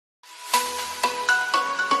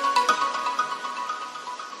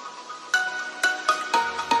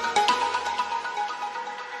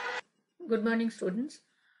Good morning, students.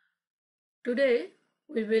 Today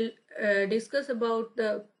we will discuss about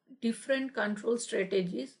the different control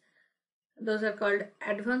strategies. Those are called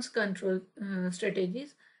advanced control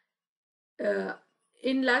strategies.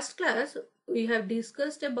 In last class, we have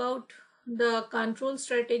discussed about the control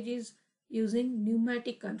strategies using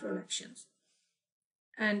pneumatic control actions.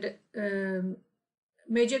 And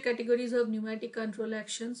major categories of pneumatic control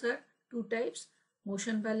actions are two types: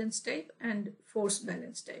 motion balance type and force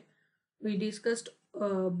balance type. We discussed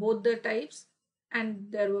both the types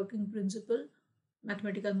and their working principle,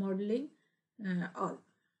 mathematical modeling, all.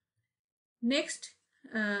 Next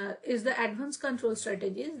is the advanced control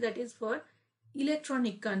strategies, that is for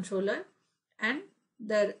electronic controller and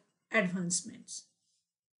their advancements.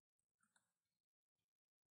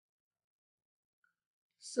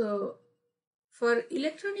 So for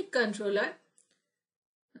electronic controller,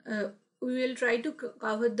 we will try to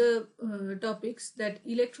cover the topics that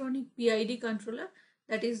electronic PID controller,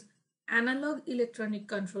 that is analog electronic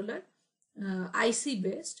controller, IC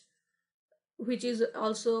based, which is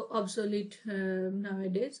also obsolete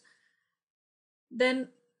nowadays. Then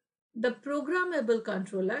the programmable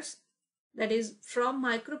controllers, that is from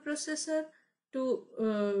microprocessor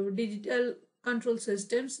to digital control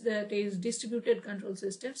systems, that is distributed control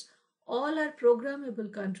systems, all are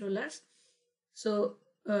programmable controllers. So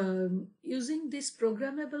using these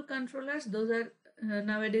programmable controllers, those are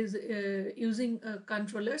nowadays using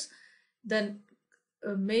controllers, then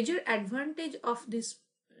a major advantage of this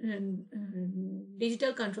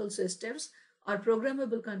digital control systems or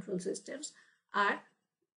programmable control systems are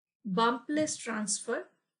bumpless transfer.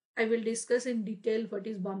 I will discuss in detail what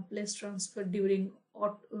is bumpless transfer during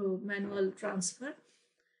manual transfer.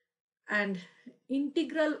 And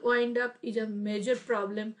integral wind up is a major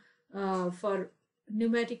problem for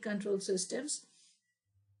pneumatic control systems.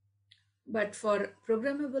 But for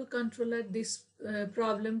programmable controller, this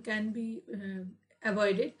problem can be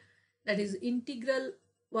avoided. That is integral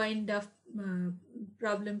wind up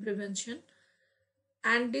problem prevention.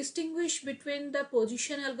 And distinguish between the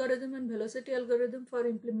position algorithm and velocity algorithm for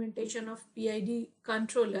implementation of PID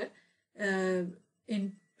controller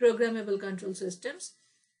in programmable control systems.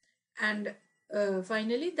 And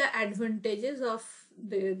finally, the advantages of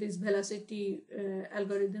these velocity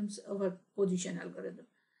algorithms over position algorithm.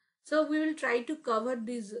 So we will try to cover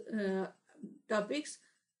these topics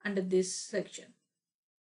under this section.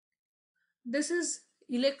 This is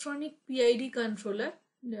electronic PID controller,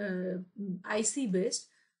 IC based,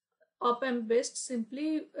 op-amp based.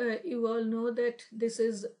 Simply, you all know that this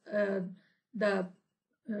is the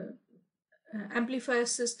amplifier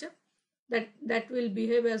system that will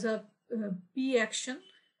behave as a P action,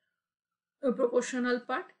 a proportional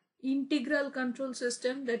part. Integral control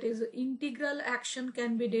system, that is integral action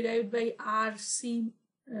can be derived by RC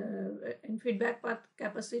in feedback path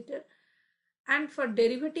capacitor. And for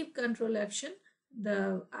derivative control action,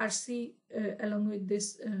 the RC along with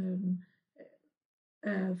this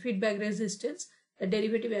feedback resistance, the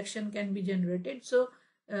derivative action can be generated. So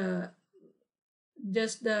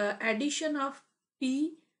just the addition of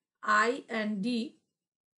P, I and D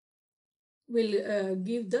will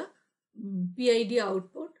give the PID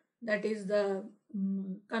output, that is the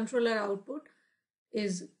controller output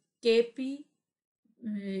is Kp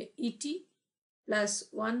Et plus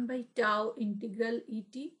 1 by tau integral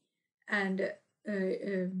Et and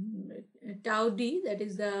tau d, that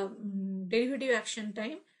is the derivative action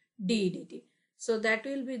time d dt. So that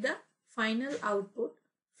will be the final output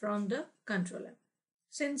from the controller.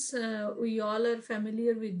 Since we all are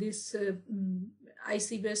familiar with this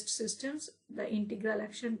IC based systems, the integral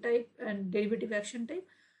action type and derivative action type,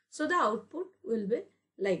 so the output will be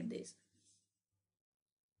like this.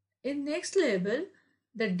 In next level,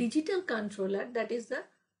 the digital controller, that is the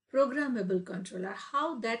programmable controller,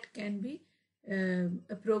 how that can be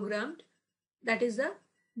programmed, that is the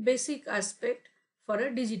basic aspect for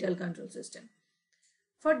a digital control system.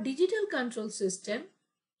 For digital control system,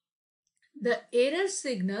 the error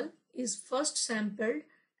signal is first sampled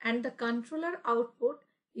and the controller output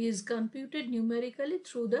is computed numerically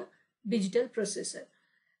through the digital processor.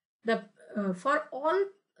 For all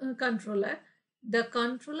controller, the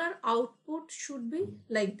controller output should be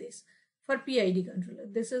like this. For PID controller,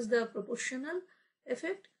 this is the proportional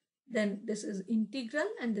effect, then this is integral,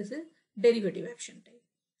 and this is derivative action type.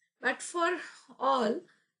 But for all,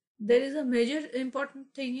 there is a major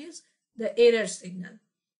important thing is the error signal.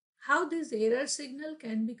 How this error signal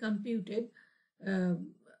can be computed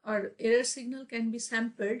or error signal can be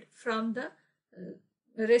sampled from the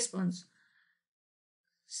response.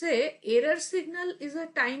 Say error signal is a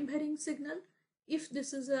time varying signal. If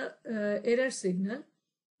this is a error signal,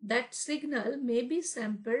 that signal may be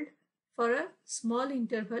sampled for a small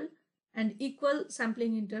interval and equal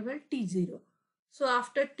sampling interval t0. So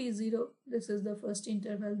after t0, this is the first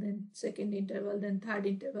interval, then second interval, then third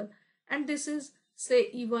interval, and this is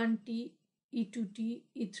say e1t, e2t,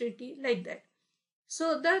 e3t, like that.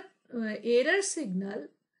 So the error signal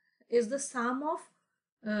is the sum of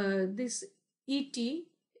this ET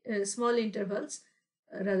small intervals,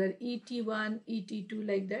 rather ET1, ET2,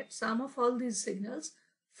 like that, sum of all these signals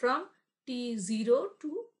from T0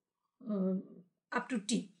 to up to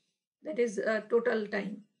T, that is total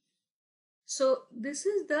time. So this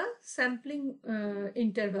is the sampling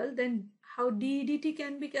interval. Then how DEDT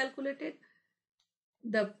can be calculated?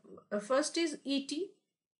 The first is ET,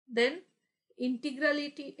 then integral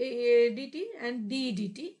dt and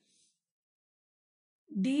DEDT.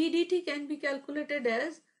 DEDT can be calculated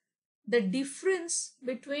as the difference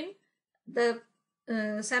between the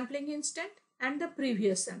sampling instant and the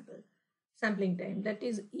previous sampling time, that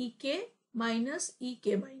is EK minus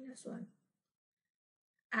EK minus 1.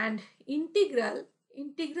 And integral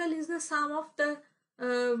is the sum of the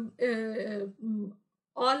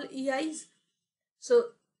all EIs. So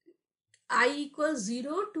I equals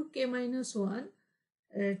 0 to K minus 1,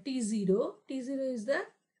 T0 is the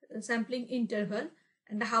sampling interval.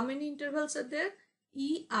 And how many intervals are there?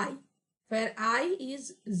 EI, where I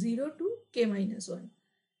is 0 to K minus 1.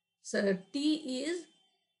 So T is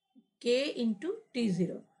K into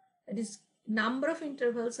T0. That is, number of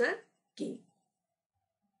intervals are K.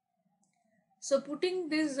 So putting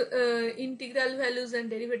these integral values and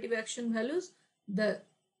derivative action values, the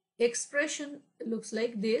expression looks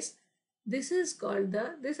like this. This is called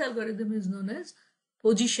this algorithm is known as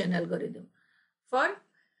position algorithm. For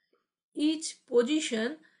each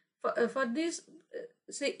position, for this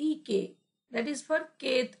say EK, that is for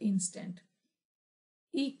kth instant,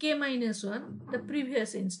 EK minus 1, the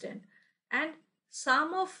previous instant, and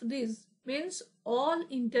sum of these means all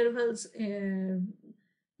intervals,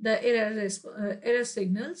 the error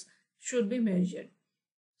signals should be measured.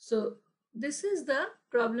 So this is the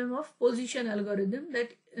problem of position algorithm,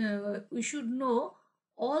 that we should know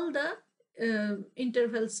all the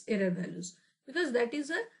intervals error values, because that is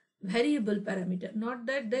a variable parameter, not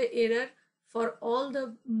that the error for all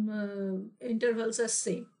the intervals are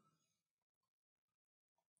same.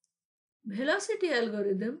 Velocity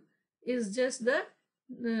algorithm is just the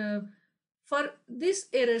for this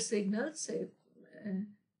error signal, say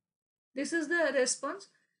this is the response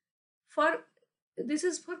for, this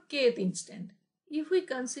is for kth instant. If we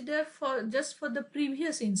consider for just for the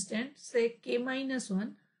previous instant, say K minus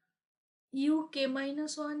 1, U K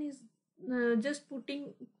minus 1 is just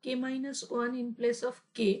putting K minus 1 in place of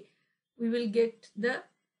K, we will get the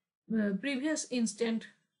previous instant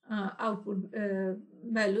output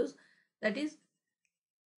values, that is,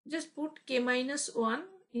 just put K minus 1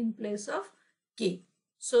 in place of K.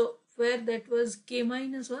 So where that was K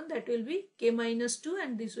minus 1, that will be K minus 2,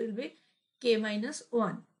 and this will be K minus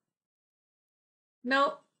 1.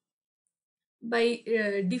 Now by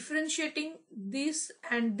differentiating this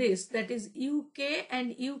and this, that is UK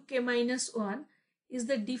and UK minus 1 is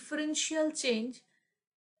the differential change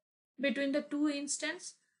between the two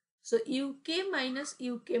instants. So UK minus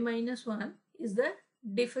UK minus 1 is the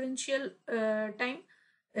differential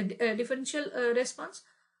differential response.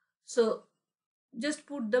 So just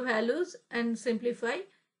put the values and simplify,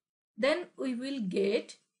 then we will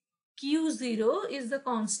get Q0 is the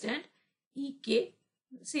constant, EK,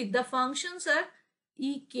 see the functions are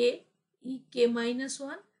EK, EK minus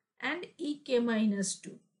 1 and EK minus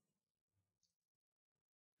 2.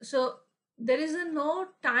 So there is no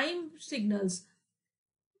time signals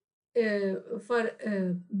for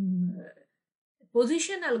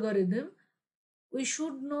position algorithm. We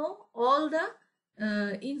should know all the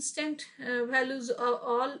instant values of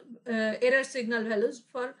all error signal values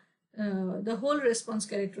for the whole response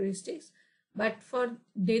characteristics. But for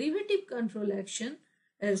derivative control action,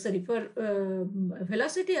 for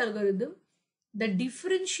velocity algorithm, the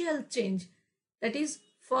differential change, that is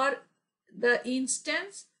for the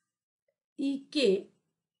instance EK,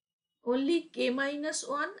 only K minus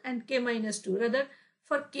 1 and K minus 2. Rather,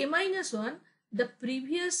 for K minus 1, the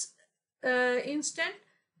previous instant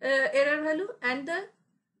error value and the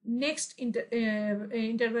next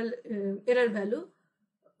interval error value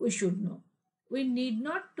we should know. We need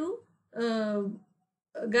not to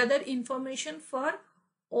gather information for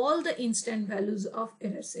all the instant values of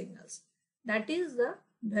error signals. That is the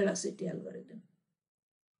velocity algorithm.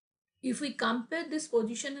 If we compare this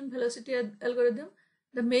position and velocity algorithm,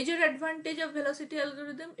 the major advantage of velocity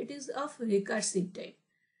algorithm, it is of recursive type.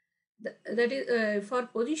 That is for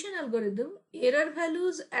position algorithm, error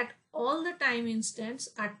values at all the time instants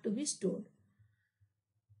are to be stored.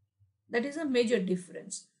 That is a major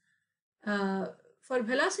difference. For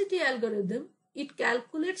velocity algorithm, it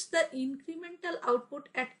calculates the incremental output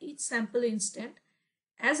at each sample instant.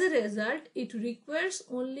 As a result, it requires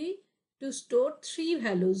only to store three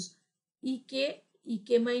values: ek,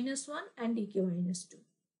 ek-1 and ek-2.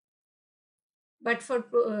 But for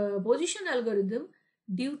position algorithm,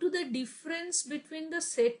 due to the difference between the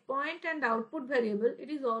set point and output variable, it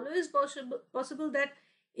is always possible that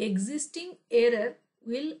existing error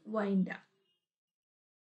will wind up.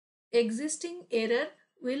 Existing error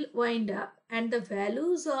will wind up and the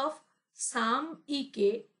values of sum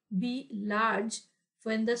ek be large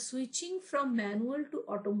when the switching from manual to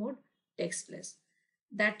auto mode takes place.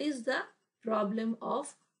 That is the problem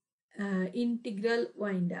of integral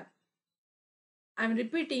wind up. I'm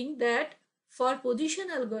repeating that for position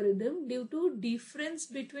algorithm, due to difference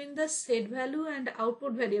between the set value and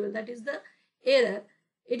output variable, that is the error,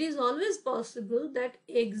 it is always possible that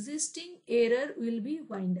existing error will be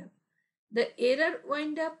wind up. The error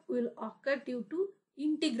wind up will occur due to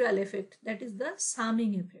integral effect, that is the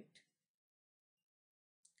summing effect.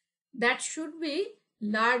 That should be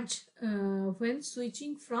large when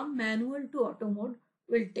switching from manual to auto mode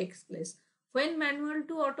will take place. When manual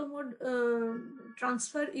to auto mode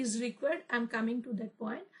transfer is required, I'm coming to that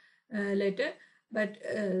point later, but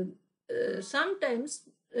sometimes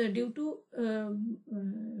due to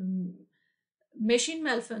machine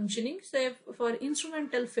malfunctioning, say for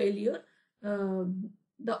instrumental failure,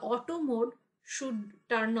 the auto mode should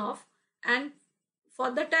turn off, and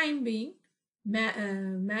for the time being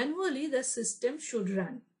manually the system should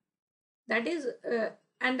run. That is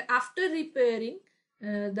and after repairing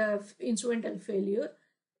the incidental failure,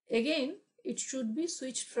 again it should be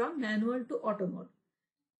switched from manual to auto mode.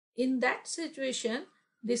 In that situation,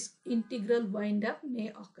 this integral wind up may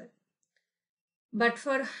occur. But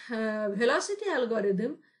for velocity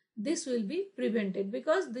algorithm, this will be prevented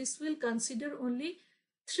because this will consider only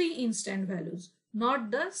three instant values,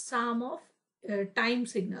 not the sum of time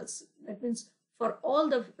signals. That means for all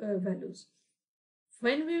the values.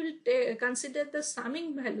 When we will consider the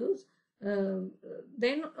summing values,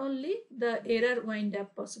 then only the error wind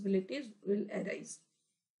up possibilities will arise,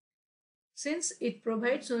 since it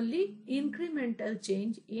provides only incremental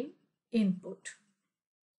change in input.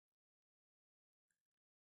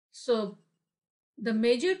 So the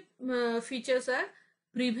major features are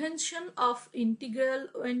prevention of integral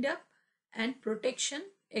wind up and protection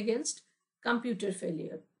against computer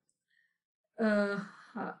failure.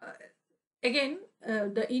 Again,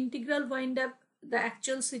 the integral wind up, the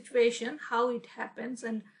actual situation, how it happens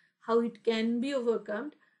and how it can be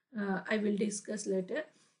overcome, I will discuss later.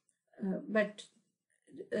 But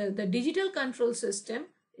the digital control system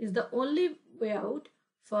is the only way out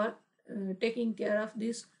for taking care of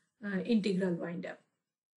this integral wind up.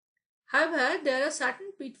 However, there are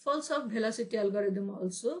certain pitfalls of velocity algorithm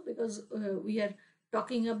also, because we are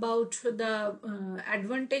talking about the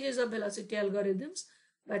advantages of velocity algorithms,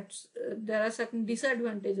 but there are certain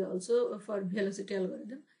disadvantages also for velocity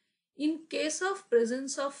algorithm. In case of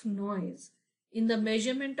presence of noise in the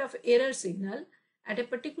measurement of error signal at a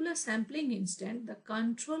particular sampling instant, the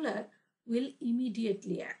controller will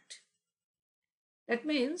immediately act. That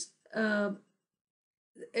means the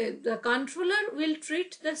controller will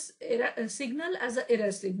treat this error signal as an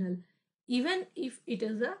error signal, even if it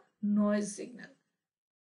is a noise signal,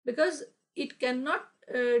 because it cannot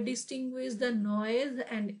distinguish the noise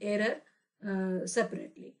and error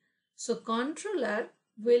separately. So controller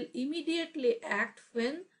will immediately act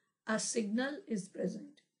when a signal is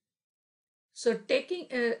present. So taking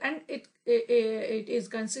and it is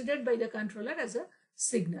considered by the controller as a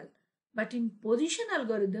signal. But in position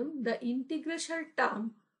algorithm, the integration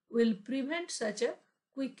term will prevent such a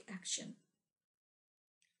quick action,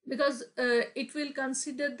 because it will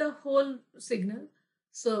consider the whole signal.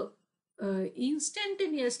 So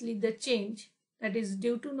instantaneously the change that is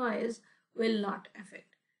due to noise will not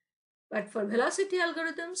affect. But for velocity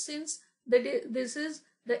algorithm, since this is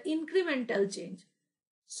the incremental change,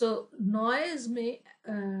 so noise may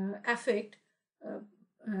affect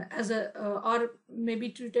as a or may be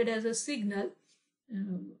treated as a signal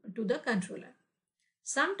to the controller.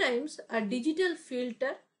 Sometimes a digital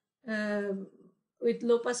filter with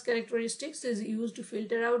low pass characteristics is used to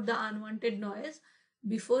filter out the unwanted noise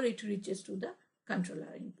before it reaches to the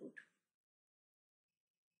controller input.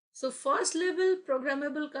 So first level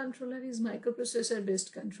programmable controller is microprocessor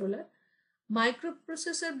based controller.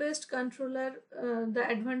 Microprocessor based controller, the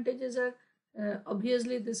advantages are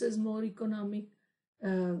obviously this is more economic.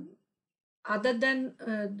 other than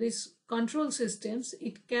these control systems,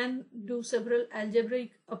 it can do several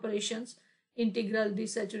algebraic operations, integral,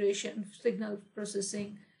 desaturation, signal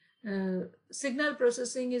processing. Signal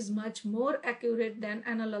processing is much more accurate than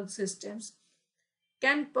analog systems,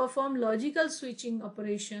 can perform logical switching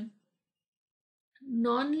operation.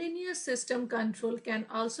 Nonlinear system control can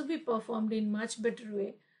also be performed in much better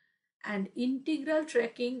way, and integral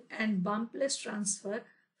tracking and bumpless transfer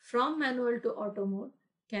from manual to auto mode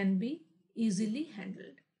can be easily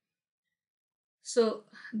handled. So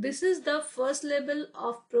this is the first level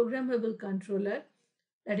of programmable controller,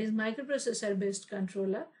 that is microprocessor based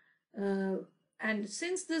controller. And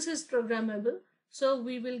since this is programmable, so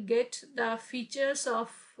we will get the features of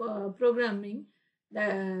programming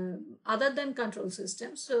other than control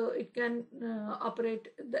systems. So it can operate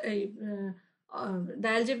the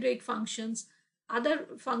algebraic functions, other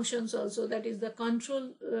functions also, that is the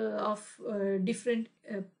control of different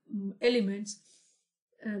elements,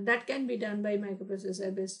 that can be done by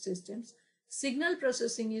microprocessor based systems. Signal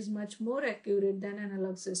processing is much more accurate than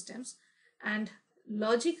analog systems, and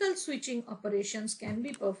logical switching operations can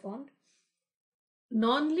be performed.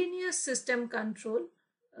 Nonlinear system control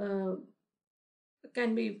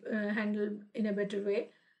can be handled in a better way,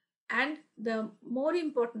 and the more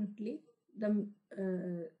importantly, the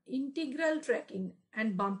integral tracking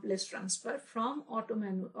and bumpless transfer from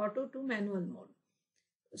auto to manual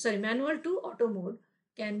mode, manual to auto mode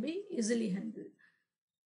can be easily handled.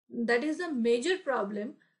 That is the major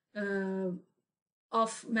problem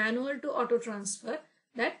of manual to auto transfer,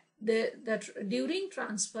 that during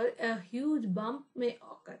transfer a huge bump may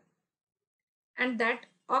occur, and that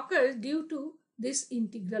occurs due to this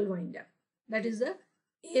integral wind up, that is the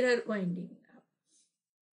error winding up.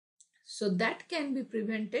 So that can be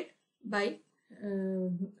prevented by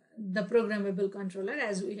the programmable controller,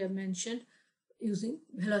 as we have mentioned, using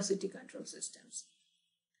velocity control systems.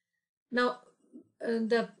 Now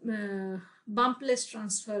the bumpless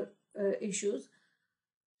transfer issues.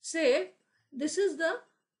 Say this is the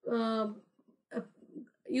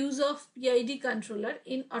use of PID controller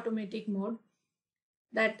in automatic mode,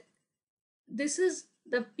 that this is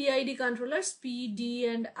the PID controllers, P, D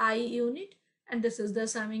and I unit, and this is the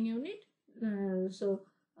summing unit.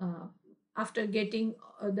 After getting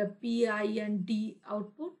the P, I and D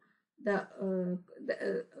output,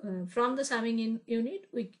 from the summing unit,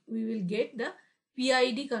 we will get the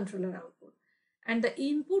PID controller output, and the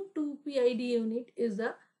input to PID unit is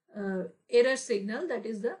the error signal, that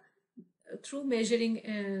is the through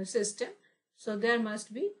measuring system. So there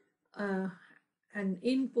must be an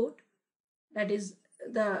input, that is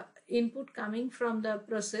the input coming from the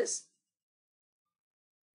process.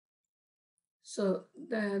 So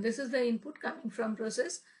this is the input coming from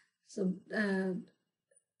process. So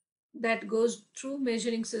that goes through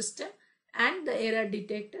measuring system and the error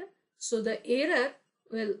detector. So the error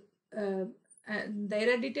will the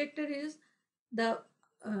error detector is the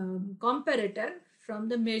comparator from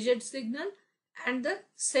the measured signal and the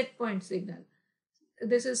set point signal.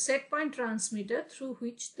 This is set point transmitter through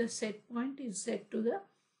which the set point is set to the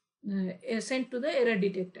sent to the error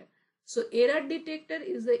detector. So error detector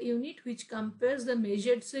is the unit which compares the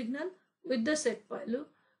measured signal with the set value,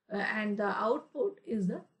 and the output is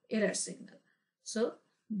the error signal. So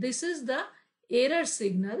this is the error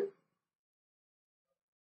signal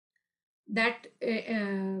that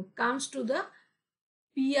comes to the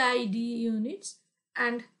PID units,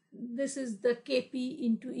 and this is the Kp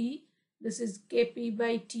into E. This is Kp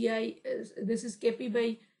by Ti. This is Kp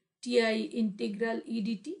by Ti integral E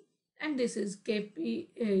dt, and this is Kp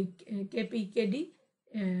Kd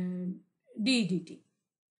d dt.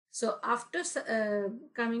 So after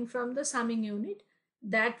coming from the summing unit,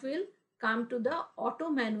 that will come to the auto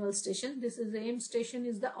manual station. This is the M station,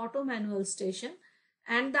 is the auto manual station,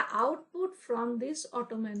 and the output from this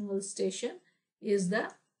auto manual station is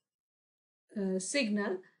the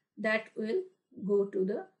signal that will go to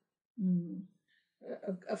the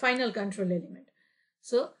final control element.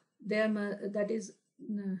 So there must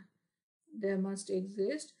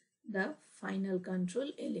exist the final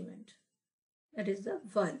control element, that is the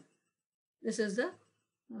valve. This is the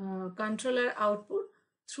controller output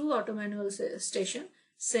through auto manual station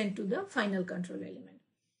sent to the final control element.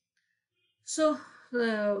 So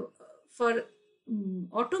for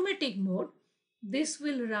automatic mode, this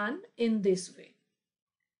will run in this way.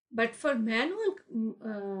 But for manual,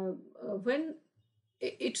 when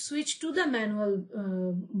it switch to the manual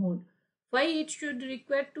mode, why it should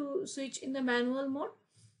require to switch in the manual mode?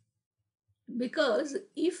 Because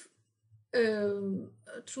if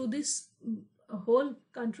through this whole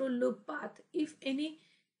control loop path, if any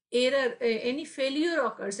error, any failure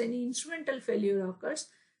occurs, any instrumental failure occurs,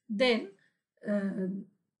 then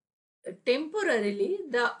temporarily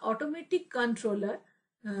the automatic controller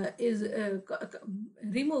is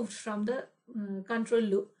removed from the control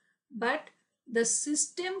loop, but the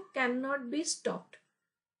system cannot be stopped,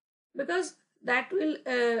 because that will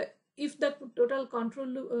if the total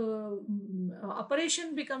control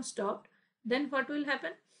operation becomes stopped, then what will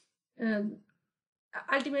happen?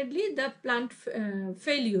 Ultimately the plant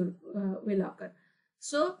failure will occur.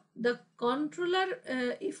 So the controller,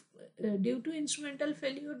 if due to instrumental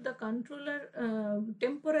failure the controller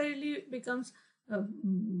temporarily becomes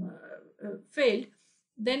failed,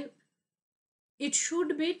 then it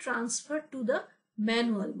should be transferred to the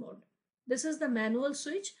manual mode. This is the manual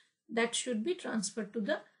switch that should be transferred to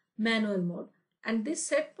the manual mode. And this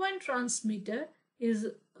set point transmitter is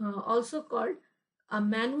also called a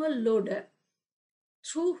manual loader.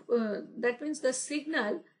 Through that means the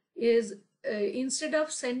signal is instead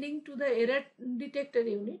of sending to the error detector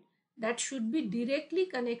unit, that should be directly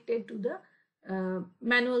connected to the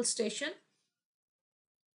manual station,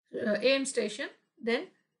 AM station. Then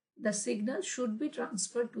the signal should be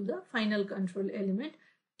transferred to the final control element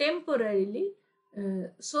temporarily,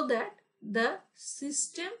 so that the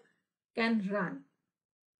system can run.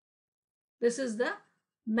 This is the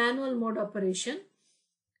manual mode operation.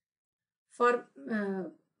 For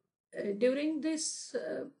during this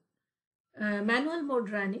manual mode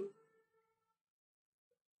running,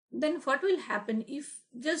 then what will happen if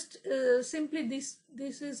just simply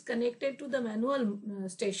this is connected to the manual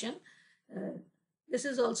station? This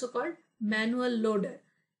is also called manual loader.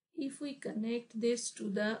 If we connect this to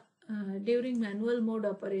the during manual mode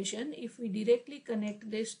operation, if we directly connect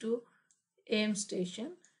this to AM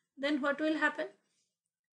station, then what will happen?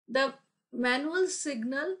 The manual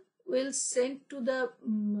signal will send to the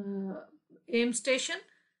AM station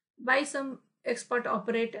by some expert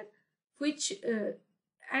operator, which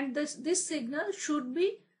and this signal should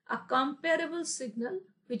be a comparable signal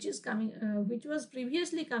which is coming which was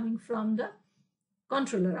previously coming from the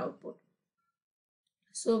controller output.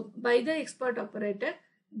 So by the expert operator,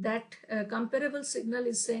 that comparable signal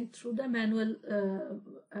is sent through the manual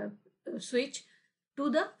switch to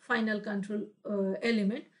the final control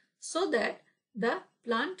element, so that the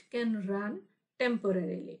plant can run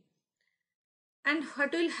temporarily. And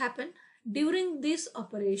what will happen during this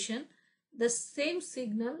operation? The same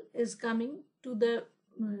signal is coming to the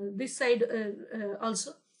this side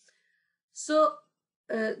also. So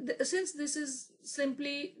since this is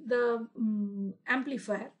simply the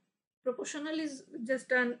amplifier, proportional is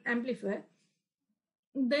just an amplifier,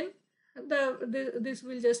 then this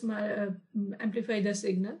will just amplify the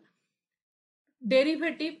signal.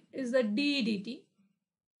 Derivative is the dEdt.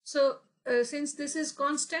 So since this is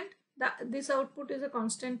constant, this output is a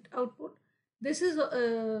constant output. This is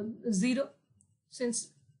 0 since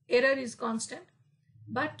error is constant.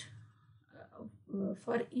 But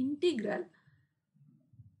for integral,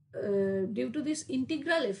 due to this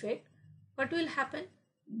integral effect, what will happen?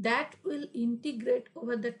 That will integrate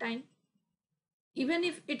over the time. Even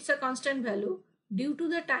if it's a constant value, due to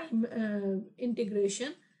the time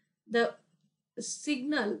integration, the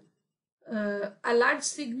signal, a large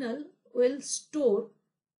signal will store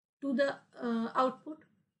to the output,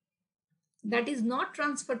 that is not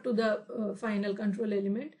transferred to the final control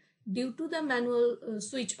element due to the manual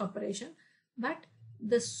switch operation, but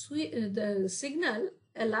the signal,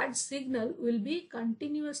 a large signal, will be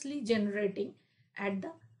continuously generating at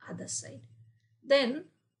the other side. Then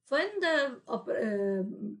when the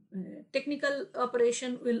technical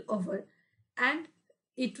operation will over and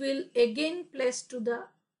it will again place to the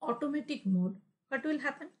automatic mode, what will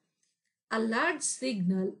happen? A large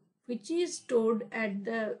signal which is stored at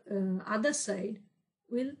the other side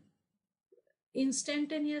will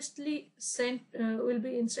instantaneously sent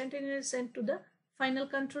to the final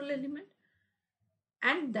control element,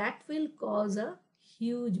 and that will cause a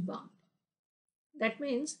huge bump. That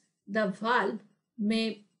means the valve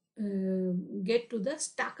may get to the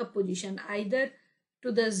stuck up position, either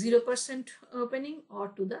to the 0% opening or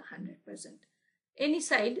to the 100%. Any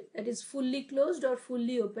side that is fully closed or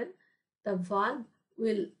fully open, the valve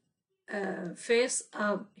will face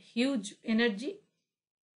a huge energy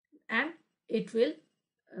and it will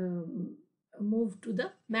move to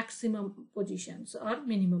the maximum positions or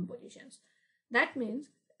minimum positions. That means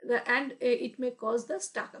and it may cause the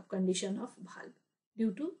stuck up condition of valve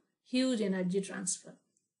due to huge energy transfer.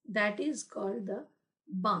 That is called the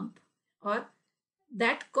bump, or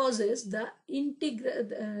that causes the integral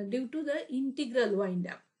due to the integral wind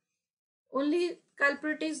up. Only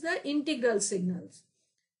culprit is the integral signals,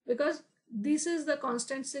 because this is the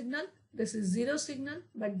constant signal, this is zero signal,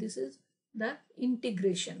 but this is the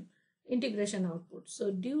integration output.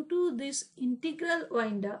 So due to this integral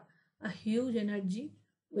wind up, a huge energy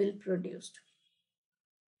will produced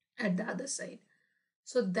at the other side.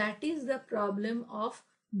 So that is the problem of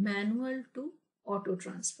manual to auto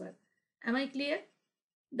transfer. Am I clear?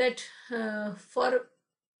 That for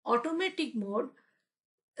automatic mode,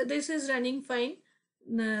 this is running fine.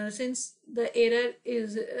 Since the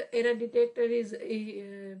error detector is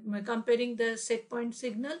comparing the set point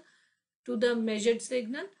signal to the measured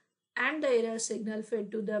signal, and the error signal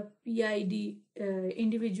fed to the PID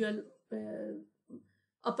individual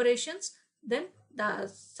operations, then the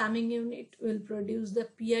summing unit will produce the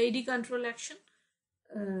PID control action,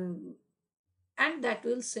 and that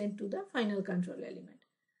will send to the final control element.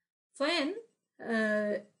 When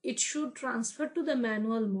it should transfer to the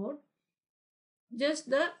manual mode, just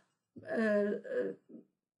the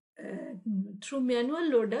through manual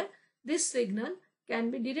loader, this signal can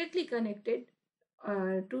be directly connected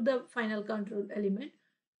to the final control element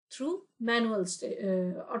through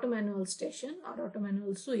auto manual station or auto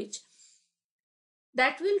manual switch,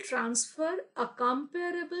 that will transfer a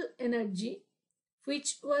comparable energy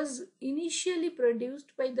which was initially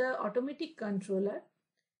produced by the automatic controller,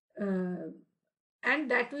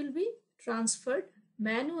 and that will be transferred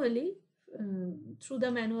manually through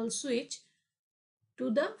the manual switch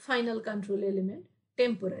to the final control element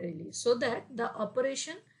temporarily, so that the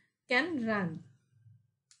operation can run,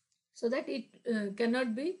 so that it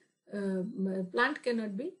plant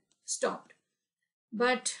cannot be stopped.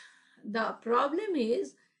 But the problem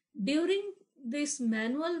is, during this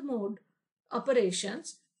manual mode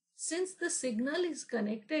operations, since the signal is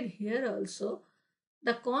connected here also,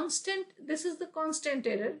 this is the constant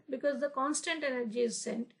error, because the constant energy is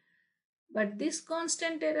sent, but this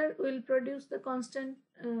constant error will produce the constant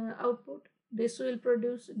output. This will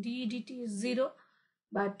produce DEDT is 0,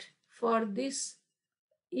 but for this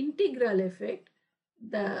integral effect,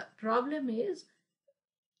 the problem is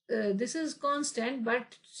this is constant,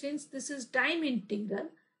 but since this is time integral,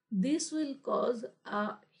 this will cause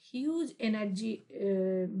a huge energy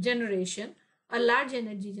generation, a large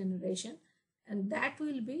energy generation, and that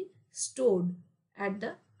will be stored at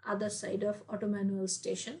the other side of auto manual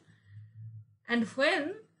station. And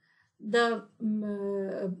when the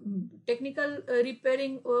technical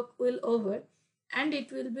repairing work will over and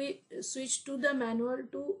it will be switched to the manual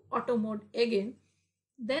to auto mode again,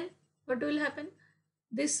 then what will happen?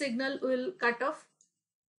 This signal will cut off,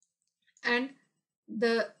 and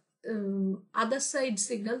the other side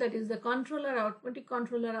signal, that is the automatic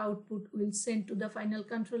controller output, will send to the final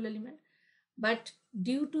control element. But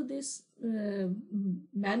due to this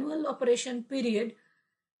manual operation period,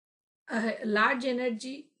 large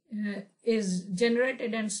energy is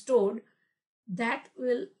generated and stored, that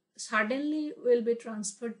will suddenly be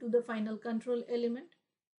transferred to the final control element,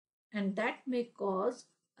 and that may cause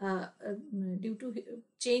due to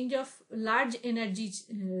change of large energy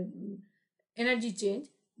change,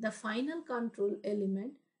 the final control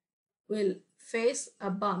element will face a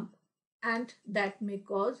bump, and that may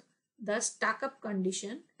cause the stuck up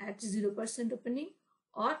condition at 0% opening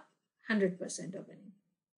or 100% opening.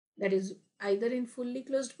 That is either in fully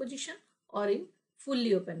closed position or in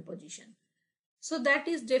fully open position. So that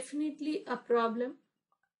is definitely a problem,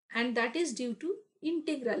 and that is due to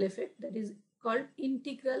integral effect, that is called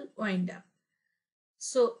integral wind up.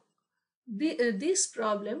 So this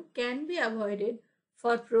problem can be avoided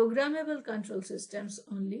for programmable control systems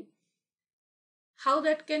only. How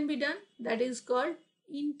that can be done? That is called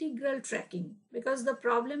integral tracking, because the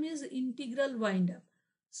problem is integral wind up.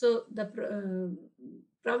 So the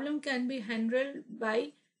problem can be handled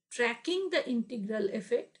by tracking the integral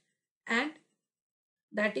effect, and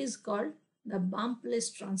that is called the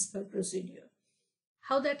bumpless transfer procedure.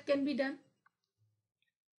 How that can be done?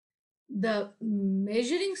 The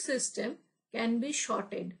measuring system can be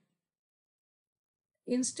shorted.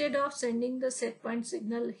 Instead of sending the set point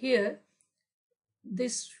signal here,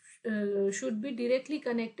 this should be directly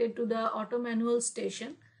connected to the auto manual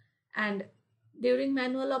station, and during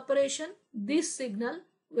manual operation, this signal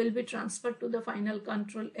will be transferred to the final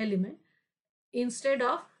control element instead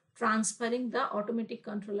of transferring the automatic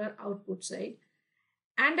controller output side.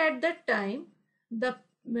 And at that time,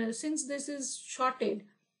 since this is shorted,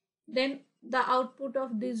 then the output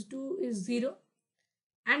of these two is 0,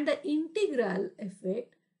 and the integral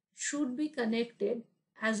effect should be connected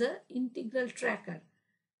as an integral tracker.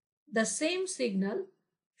 The same signal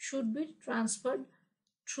should be transferred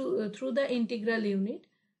through the integral unit,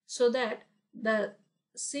 so that the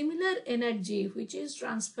similar energy which is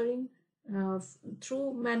transferring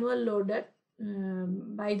through manual loader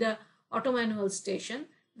by the auto manual station,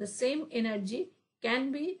 the same energy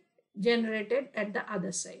can be generated at the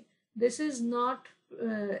other side. This is not,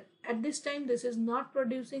 at this time, this is not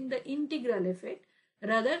producing the integral effect.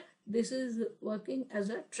 Rather, this is working as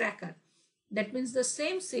a tracker. That means the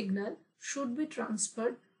same signal should be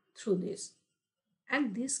transferred through this.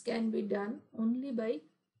 And this can be done only by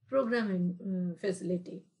programming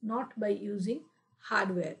facility, not by using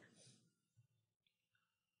hardware.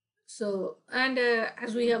 So, and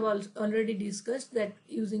as we have already discussed, that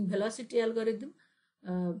using velocity algorithm,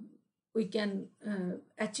 we can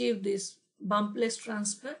achieve this bumpless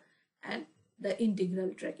transfer and the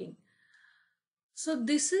integral tracking. So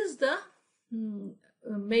this is the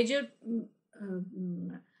major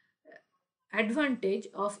advantage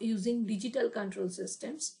of using digital control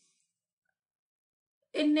systems.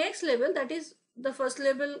 In next level, that is the first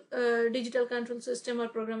level digital control system or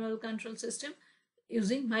programmable control system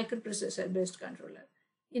using microprocessor based controller.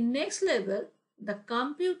 In next level, the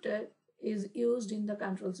computer is used in the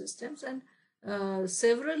control systems, and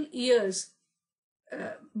several years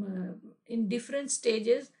in different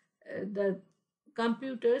stages the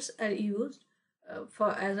computers are used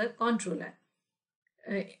for as a controller.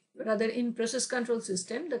 Rather, in process control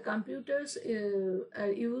system, the computers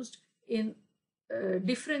are used in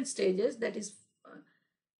different stages. That is,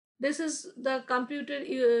 this is the computer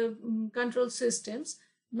control systems,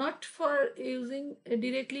 not for using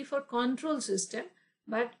directly for control system,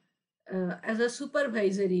 but as a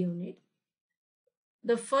supervisory unit.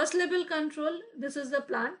 The first level control, this is the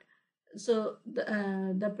plant. So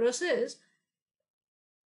the process,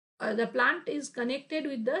 the plant is connected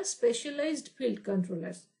with the specialized field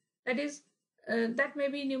controllers. That is, that may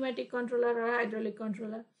be pneumatic controller or hydraulic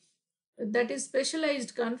controller. That is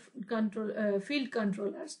specialized field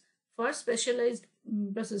controllers for specialized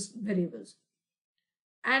process variables.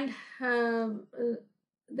 And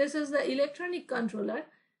this is the electronic controller,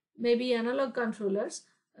 maybe analog controllers.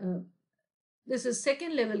 This is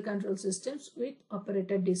second level control systems with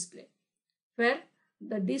operator display, where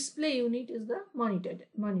the display unit is the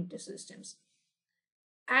monitor systems.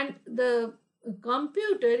 And the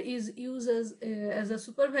computer is used as a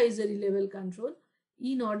supervisory level control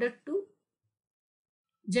in order to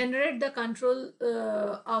generate the control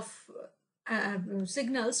of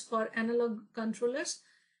signals for analog controllers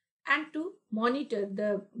and to monitor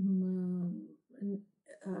the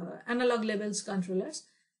analog levels controllers.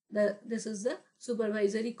 This is the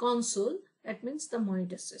supervisory console, that means the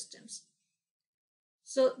monitor systems.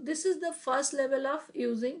 So this is the first level of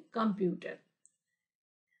using computer.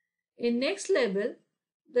 In next level,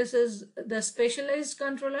 this is the specialized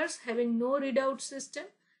controllers having no readout system.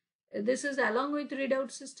 This is along with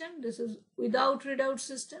readout system. This is without readout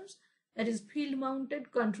systems. That is field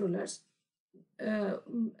mounted controllers,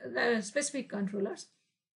 specific controllers,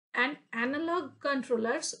 and analog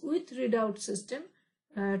controllers with readout system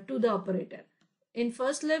to the operator. In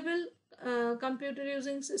first level computer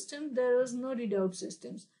using system, there was no readout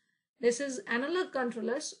systems. This is analog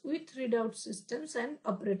controllers with readout systems and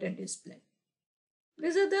operator display.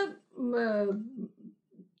 These are the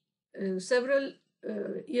several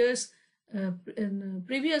years in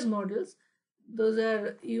previous models. Those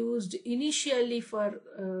are used initially for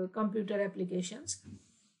computer applications,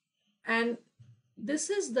 and this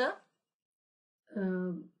is the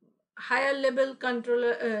higher level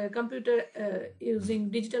controller computer using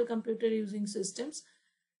digital computer using systems,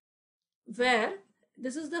 where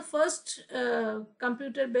this is the first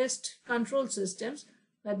computer based control systems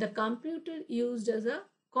where the computer used as a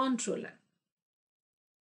controller.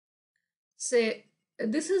 Say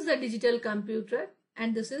this is the digital computer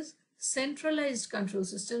and this is centralized control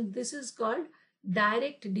system. This is called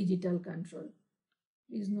direct digital control.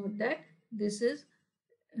 Please note that this is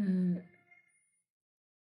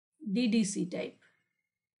DDC type,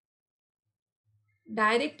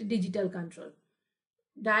 direct digital control.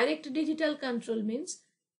 Direct digital control means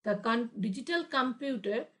the digital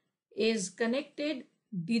computer is connected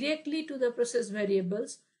directly to the process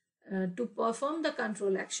variables to perform the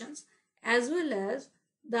control actions, as well as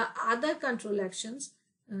the other control actions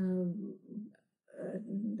and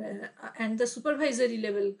the supervisory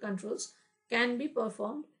level controls can be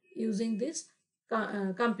performed using this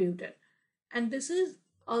computer. And this is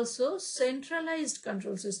also centralized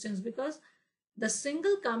control systems, because the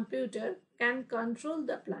single computer can control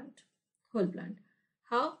the plant, whole plant.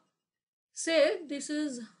 How? Say this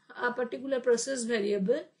is a particular process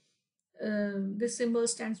variable. This symbol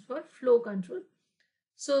stands for flow control.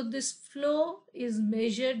 So this flow is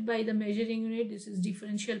measured by the measuring unit. This is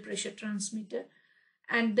differential pressure transmitter,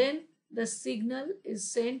 and then the signal is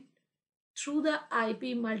sent through the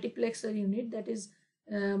IP multiplexer unit, that is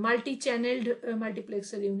multi-channeled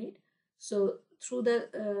multiplexer unit. So through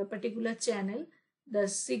the particular channel, the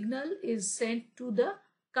signal is sent to the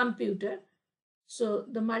computer. So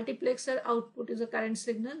the multiplexer output is a current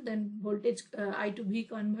signal, then voltage I to V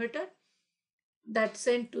converter that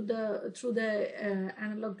sent to the through the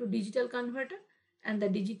analog to digital converter, and the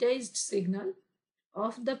digitized signal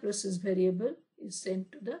of the process variable is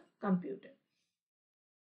sent to the computer.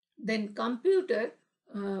 Then computer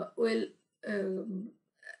will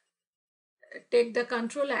take the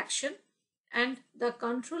control action, and the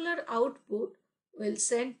controller output will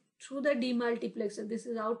send through the demultiplexer. This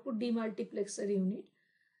is output demultiplexer unit,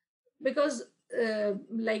 because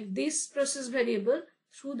like this process variable,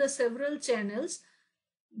 through the several channels,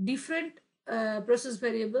 different process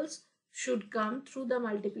variables should come through the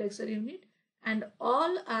multiplexer unit, and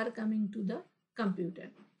all are coming to the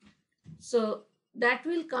computer. So that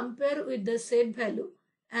will compare with the set value,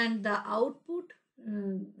 and the output,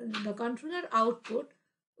 the controller output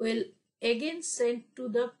will again send to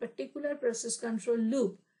the particular process control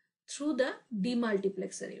loop through the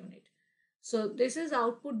demultiplexer unit. So this is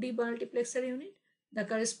output demultiplexer unit. The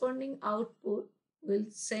corresponding output will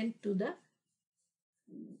send to that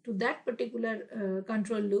particular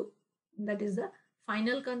control loop, that is the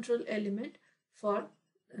final control element for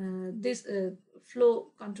this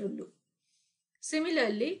flow control loop.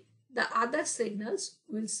 Similarly, the other signals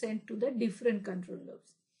will send to the different control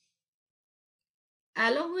loops.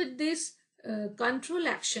 Along with these control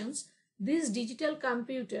actions, this digital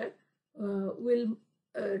computer will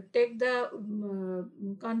take the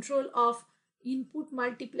control of input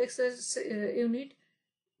multiplexer unit.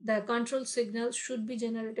 The control signals should be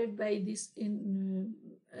generated by this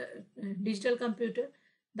digital computer.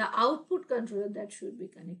 The output controller that should be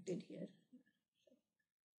connected here.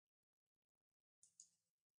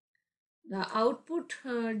 The output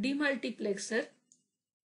demultiplexer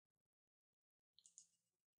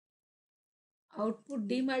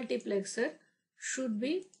should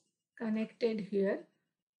be connected here,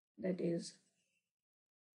 that is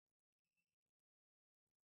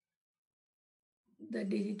the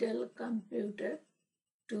digital computer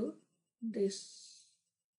to this.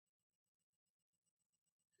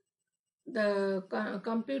 The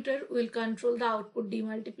computer will control the output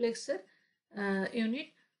demultiplexer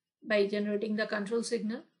unit by generating the control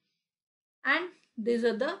signal, and these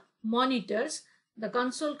are the monitors, the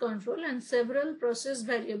console control, and several process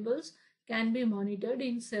variables can be monitored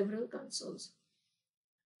in several consoles.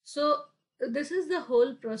 So this is the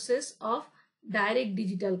whole process of direct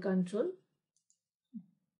digital control.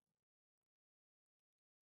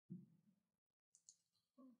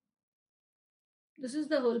 This is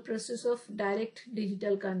the whole process of direct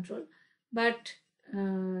digital control, but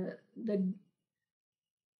the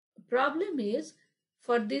problem is,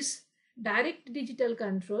 for this direct digital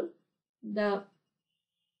control, the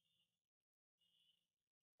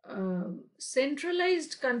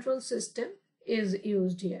centralized control system is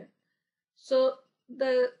used here. So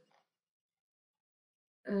the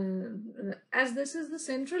as this is the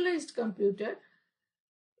centralized computer,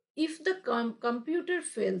 if the computer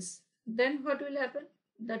fails, then what will happen?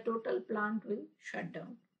 The total plant will shut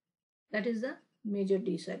down. That is the major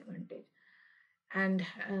disadvantage. And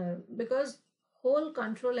because whole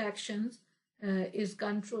control actions is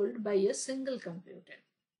controlled by a single computer.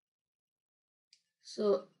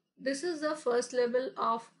 So this is the first level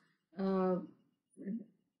of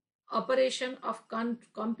operation of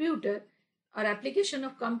computer or application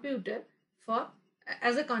of computer for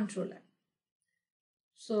as a controller.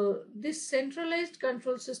 So this centralized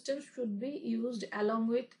control system should be used along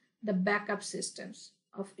with the backup systems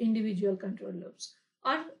of individual control loops,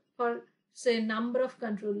 or for say number of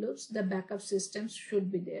control loops, the backup systems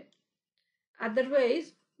should be there.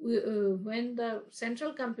 Otherwise, when the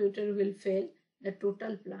central computer will fail, the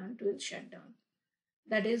total plant will shut down.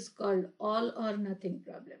 That is called all or nothing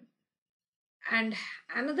problem. And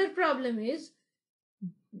another problem is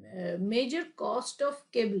major cost of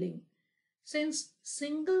cabling. Since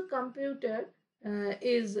single computer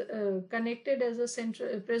is connected as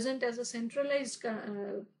a present as a centralized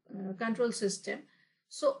control system,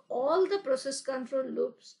 so all the process control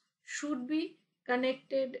loops should be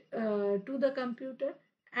connected to the computer,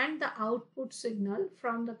 and the output signal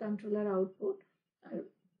from the controller output,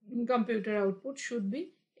 computer output, should be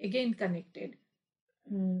again connected.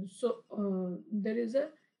 So there is a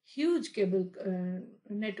huge cable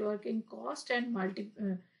networking cost, and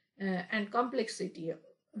and complexity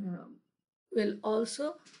will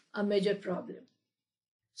also a major problem.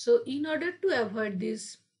 So in order to avoid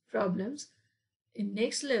these problems, in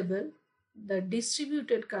next level the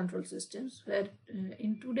distributed control systems, where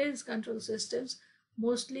in today's control systems,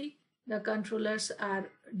 mostly the controllers are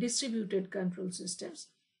distributed control systems.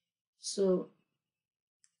 So,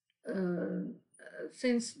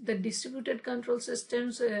 since the distributed control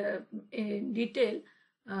systems in detail,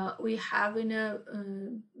 we have in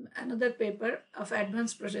another paper of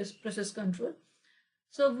advanced process control.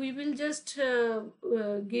 So we will just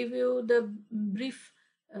give you the brief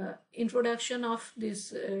introduction of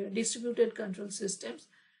these distributed control systems,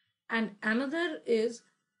 and another is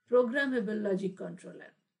programmable logic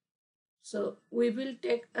controller. So we will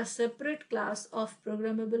take a separate class of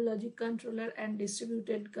programmable logic controller and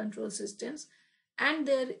distributed control systems and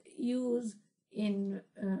their use in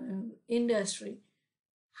industry,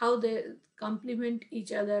 how they complement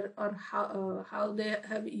each other, or how they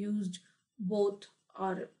have used both,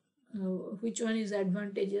 or which one is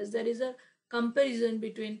advantageous. There is a comparison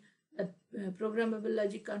between the programmable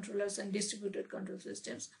logic controllers and distributed control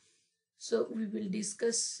systems. So we will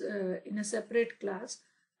discuss in a separate class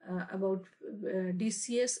about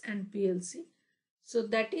DCS and PLC. So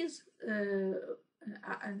that is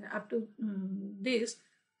up to this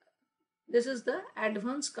is the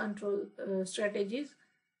advanced control strategies,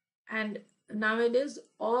 and nowadays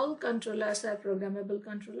all controllers are programmable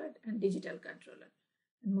controller and digital controller,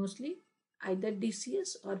 and mostly either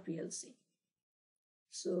DCS or PLC.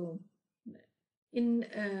 So in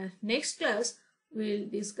next class we'll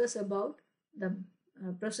discuss about the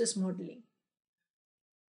process modeling.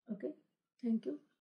 Okay, thank you.